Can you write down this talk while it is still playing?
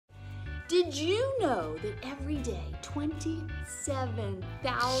Did you know that every day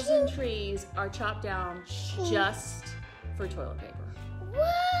 27,000 trees are chopped down just for toilet paper?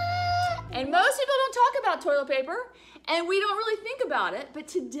 What? And most people don't talk about toilet paper, and we don't really think about it, but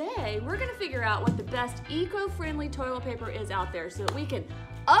today we're gonna figure out what the best eco-friendly toilet paper is out there so that we can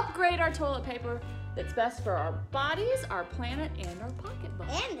upgrade our toilet paper that's best for our bodies, our planet, and our pocketbook.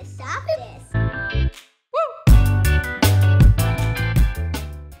 And the softest.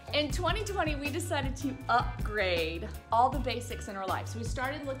 In 2020, we decided to upgrade all the basics in our life. So we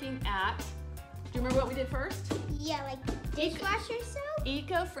started looking at, do you remember what we did first? Yeah, like dishwasher soap?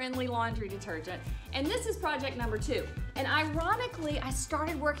 Eco-friendly laundry detergent. And this is project number 2. And ironically, I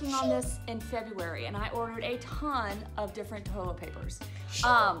started working on this in February, and I ordered a ton of different toilet papers,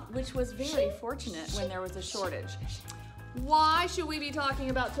 which was very fortunate when there was a shortage. Why should we be talking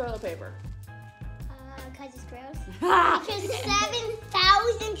about toilet paper? Because it's gross. Because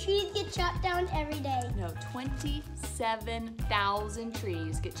 7,000 trees get chopped down every day. No, 27,000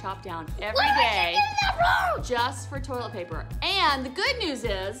 trees get chopped down every day just for toilet paper. And the good news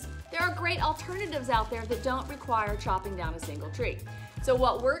is there are great alternatives out there that don't require chopping down a single tree. So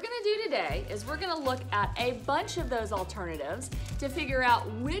what we're gonna do today is we're gonna look at a bunch of those alternatives to figure out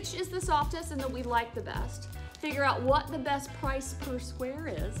which is the softest and that we like the best, figure out what the best price per square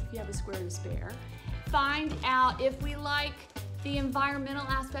is, if you have a square to spare, find out if we like the environmental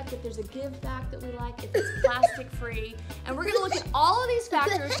aspect, if there's a give back that we like, if it's plastic free, and we're gonna look at all of these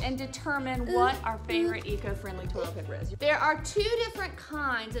factors and determine what our favorite eco-friendly toilet paper is. There are 2 different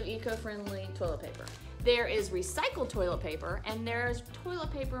kinds of eco-friendly toilet paper. There is recycled toilet paper, and there's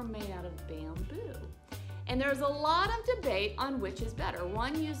toilet paper made out of bamboo. And there's a lot of debate on which is better.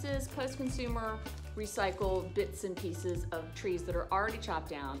 One uses post-consumer recycled bits and pieces of trees that are already chopped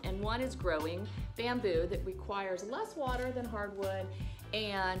down, and one is growing bamboo that requires less water than hardwood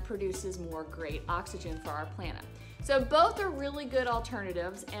and produces more great oxygen for our planet. So both are really good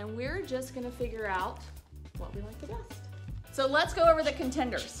alternatives, and we're just gonna figure out what we like the best. So let's go over the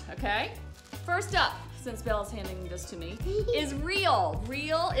contenders, okay? First up, since Belle's handing this to me, is Reel.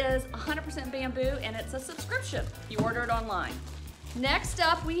 Reel is 100% bamboo, and it's a subscription. You order it online. Next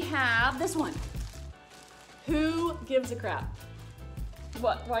up, we have this one. Who gives a crap?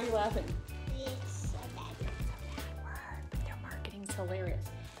 What? Why are you laughing? It's a bad word, but their marketing's hilarious.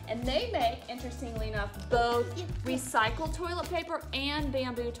 And they make, interestingly enough, both recycled toilet paper and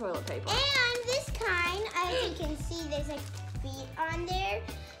bamboo toilet paper. And this kind, as you can see, there's like feet on there.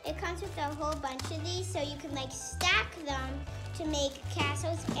 It comes with a whole bunch of these, so you can like stack them to make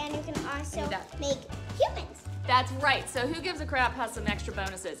castles, and you can also make humans. That's right. So Who Gives a Crap has some extra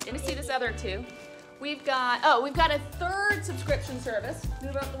bonuses. And you see this other 2. We've got a 3rd subscription service.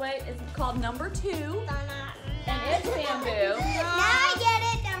 Move up the way. It's called Number 2. And it's bamboo. Now I get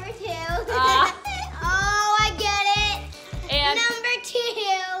it, number 2. Oh, I get it. And number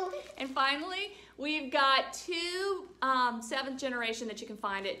 2. And finally, we've got 2 7th generation that you can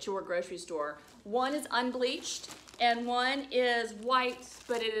find at your grocery store. One is unbleached, and one is white,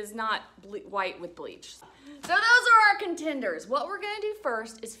 but it is not white with bleach. So those are our contenders. What we're gonna do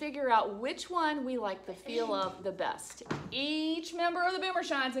first is figure out which one we like the feel of the best. Each member of the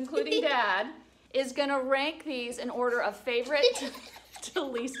Boomershines, including Dad, is gonna rank these in order of favorite to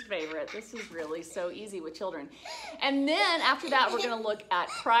least favorite. This is really so easy with children. And then after that, we're gonna look at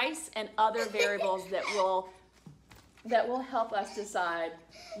price and other variables that will help us decide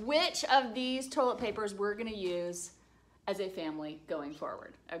which of these toilet papers we're gonna use as a family going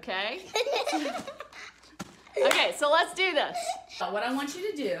forward, okay? Okay, so let's do this. What I want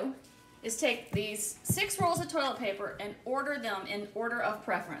you to do is take these 6 rolls of toilet paper and order them in order of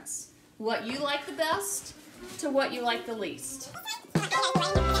preference. What you like the best to what you like the least.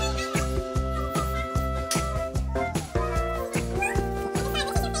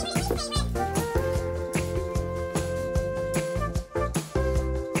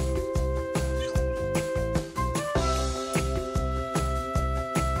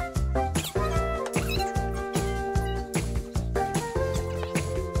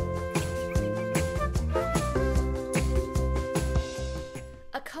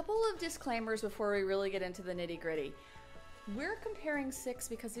 Disclaimers before we really get into the nitty-gritty. We're comparing 6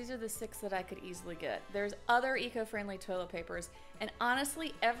 because these are the 6 that I could easily get. There's other eco-friendly toilet papers, and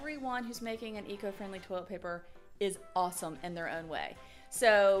honestly, everyone who's making an eco-friendly toilet paper is awesome in their own way.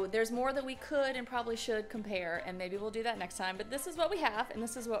 So there's more that we could and probably should compare, and maybe we'll do that next time, but this is what we have, and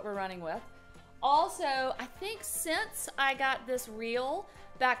this is what we're running with. Also, I think since I got this Reel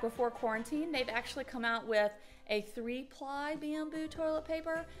back before quarantine, they've actually come out with a 3-ply bamboo toilet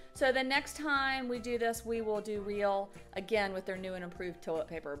paper. So the next time we do this, we will do real again with their new and improved toilet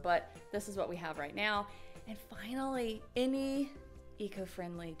paper, but this is what we have right now. And finally, any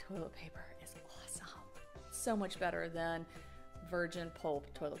eco-friendly toilet paper is awesome. So much better than virgin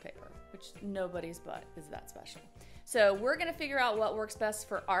pulp toilet paper, which nobody's butt is that special. So we're gonna figure out what works best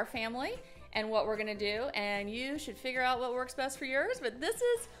for our family and what we're gonna do, and you should figure out what works best for yours, but this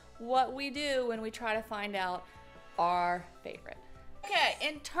is what we do when we try to find out our favorite. Okay,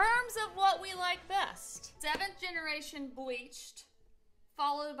 in terms of what we like best, 7th generation bleached,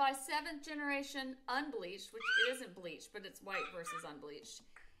 followed by 7th generation unbleached, which isn't bleached, but it's white versus unbleached.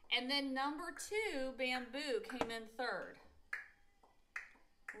 And then number 2, bamboo, came in 3rd.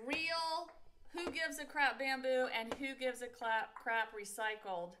 Real, who gives a crap bamboo, and who gives a crap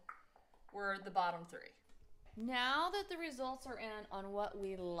recycled were the bottom 3. Now that the results are in on what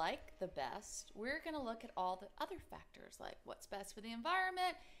we like the best, we're going to look at all the other factors, like what's best for the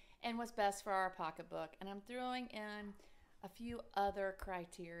environment and what's best for our pocketbook. And I'm throwing in a few other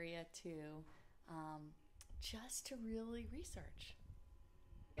criteria too, just to really research.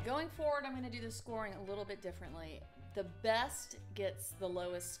 Going forward, I'm going to do the scoring a little bit differently. The best gets the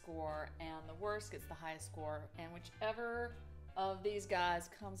lowest score and the worst gets the highest score, and whichever of these guys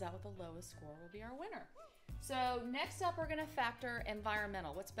comes out with the lowest score will be our winner. So next up, we're going to factor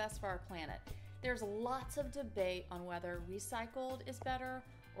environmental, what's best for our planet. There's lots of debate on whether recycled is better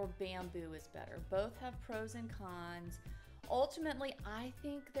or bamboo is better. Both have pros and cons. Ultimately, I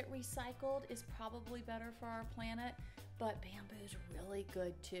think that recycled is probably better for our planet, but bamboo is really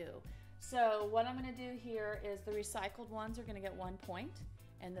good too. So what I'm going to do here is the recycled ones are going to get 1 point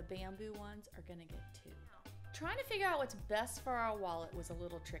and the bamboo ones are going to get 2. Trying to figure out what's best for our wallet was a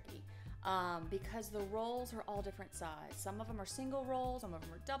little tricky. Because the rolls are all different size. Some of them are single rolls, some of them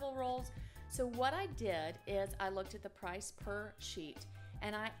are double rolls. So what I did is I looked at the price per sheet,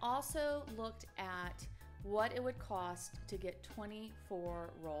 and I also looked at what it would cost to get 24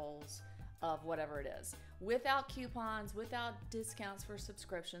 rolls of whatever it is, without coupons, without discounts for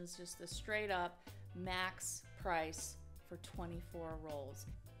subscriptions, just the straight up max price for 24 rolls.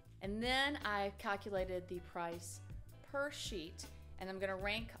 And then I calculated the price per sheet, and I'm going to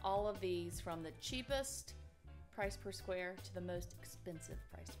rank all of these from the cheapest price per square to the most expensive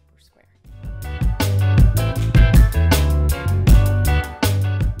price per square.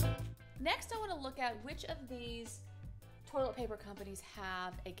 Next, I want to look at which of these toilet paper companies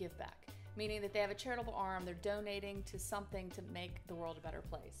have a give back, meaning that they have a charitable arm, they're donating to something to make the world a better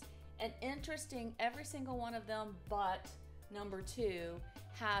place. And interesting, every single one of them but number 2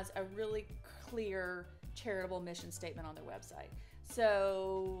 has a really clear charitable mission statement on their website.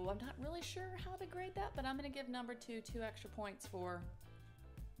 So I'm not really sure how to grade that, but I'm going to give number 2 2 extra points for,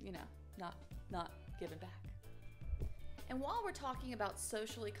 you know, not giving back. And while we're talking about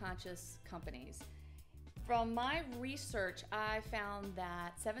socially conscious companies, from my research, I found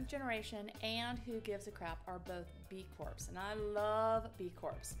that 7th Generation and Who Gives a Crap are both B Corps, and I love B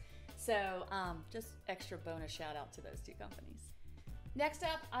Corps. So just extra bonus shout out to those 2 companies. Next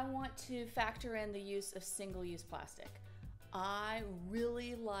up, I want to factor in the use of single-use plastic. I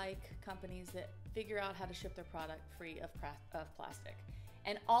really like companies that figure out how to ship their product free of plastic.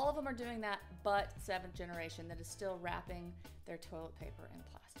 And all of them are doing that but 7th Generation that is still wrapping their toilet paper in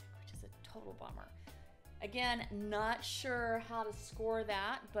plastic, which is a total bummer. Again, not sure how to score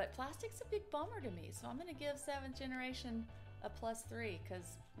that, but plastic's a big bummer to me. So I'm going to give 7th Generation a +3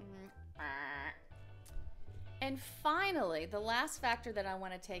 because... And finally, the last factor that I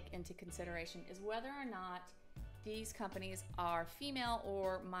want to take into consideration is whether or not these companies are female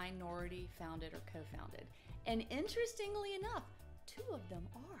or minority founded or co-founded. And interestingly enough, 2 of them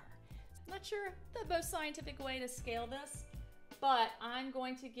are. Not sure the most scientific way to scale this, but I'm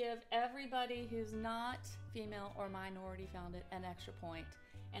going to give everybody who's not female or minority founded an extra point.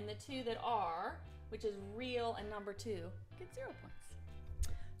 And the 2 that are, which is real and number 2, get 0 points.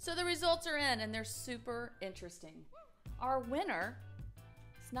 So the results are in and they're super interesting. Our winner,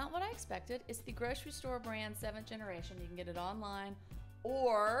 it's not what I expected, it's the grocery store brand 7th Generation. You can get it online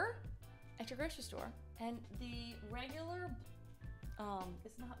or at your grocery store. And the regular,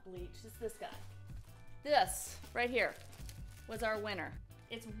 it's not bleached, it's this guy. This right here was our winner.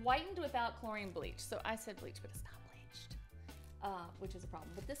 It's whitened without chlorine bleach. So I said bleach, but it's not bleached, which is a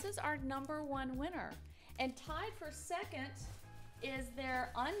problem. But this is our number 1 winner. And tied for second is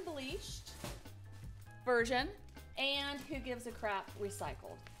their unbleached version and Who Gives a Crap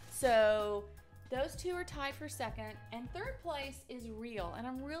recycled. So those 2 are tied for second, and 3rd place is Real. And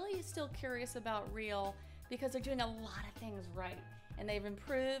I'm really still curious about Real because they're doing a lot of things right and they've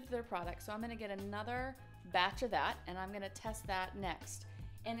improved their product. So I'm going to get another batch of that, and I'm gonna test that next.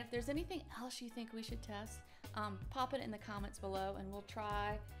 And if there's anything else you think we should test, pop it in the comments below, and we'll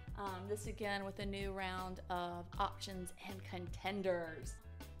try this again with a new round of options and contenders.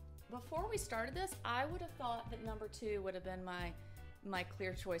 Before we started this, I would have thought that number 2 would have been my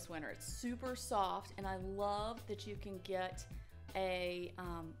clear choice winner. It's super soft, and I love that you can get a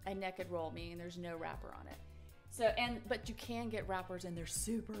naked roll, meaning there's no wrapper on it. So, but you can get wrappers, and they're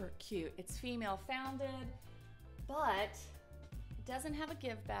super cute. It's female founded, but it doesn't have a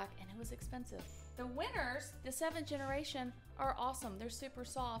give back, and it was expensive. The winners, the 7th generation, are awesome. They're super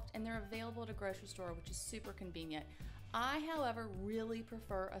soft, and they're available at a grocery store, which is super convenient. I, however, really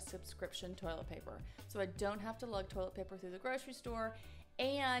prefer a subscription toilet paper, so I don't have to lug toilet paper through the grocery store.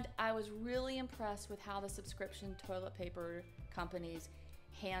 And I was really impressed with how the subscription toilet paper companies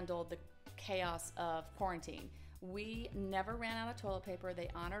handled the chaos of quarantine. We never ran out of toilet paper. They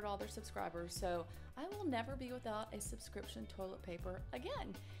honored all their subscribers, so I will never be without a subscription toilet paper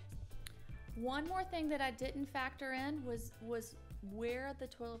again. One more thing that I didn't factor in was where the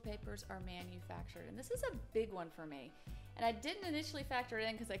toilet papers are manufactured. And this is a big one for me. And I didn't initially factor it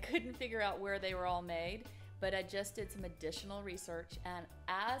in because I couldn't figure out where they were all made, but I just did some additional research. And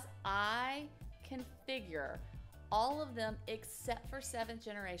as I can figure, all of them except for 7th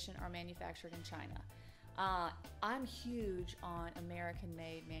generation are manufactured in China. I'm huge on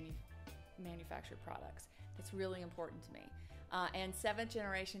American-made manufactured products. That's really important to me. And 7th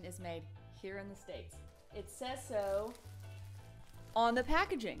generation is made here in the States. It says so on the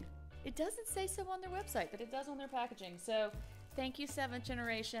packaging. It doesn't say so on their website, but it does on their packaging. So thank you, 7th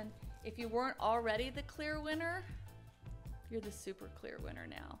generation. If you weren't already the clear winner, you're the super clear winner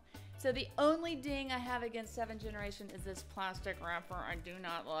now. So the only ding I have against 7th generation is this plastic wrapper I do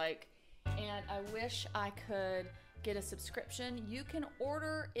not like. And I wish I could get a subscription. You can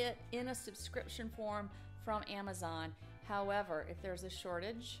order it in a subscription form from Amazon. However, if there's a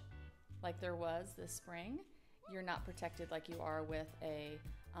shortage, like there was this spring, you're not protected like you are with a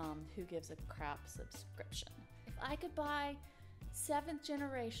who gives a crap subscription. If I could buy 7th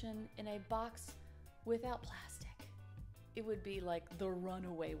generation in a box without plastic, it would be like the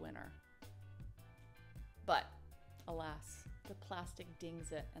runaway winner. But alas, the plastic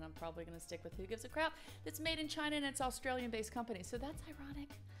dings it, and I'm probably gonna stick with who gives a crap. That's made in China, and it's Australian-based company, so that's ironic.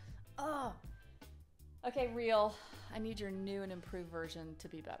 Oh, okay, Real, I need your new and improved version to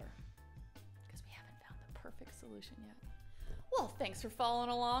be better, because we haven't found the perfect solution yet. Well, thanks for following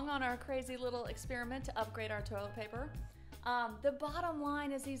along on our crazy little experiment to upgrade our toilet paper. The bottom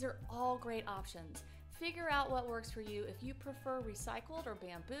line is these are all great options. Figure out what works for you. If you prefer recycled or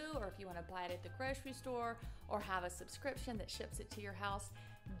bamboo, or if you want to buy it at the grocery store or have a subscription that ships it to your house,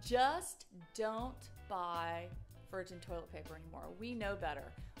 just don't buy virgin toilet paper anymore. We know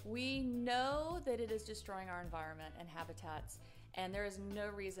better. We know that it is destroying our environment and habitats, and there is no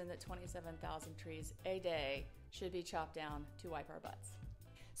reason that 27,000 trees a day should be chopped down to wipe our butts.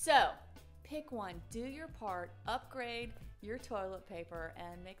 So pick one, do your part, upgrade your toilet paper,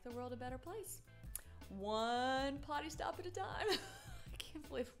 and make the world a better place. One potty stop at a time. I can't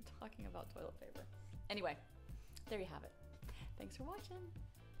believe I'm talking about toilet paper. Anyway, there you have it. Thanks for watching.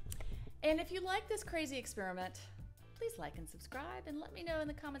 And if you like this crazy experiment, please like and subscribe, and let me know in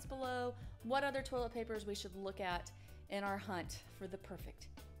the comments below what other toilet papers we should look at in our hunt for the perfect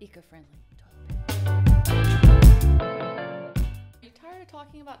eco-friendly toilet paper. Are you tired of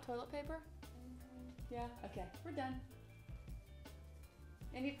talking about toilet paper? Yeah? Okay, we're done.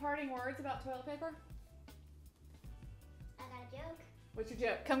 Any parting words about toilet paper? I got a joke. What's your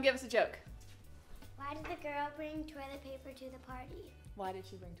joke? Come give us a joke. Why did the girl bring toilet paper to the party? Why did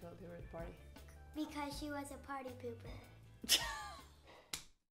she bring toilet paper to the party? Because she was a party pooper.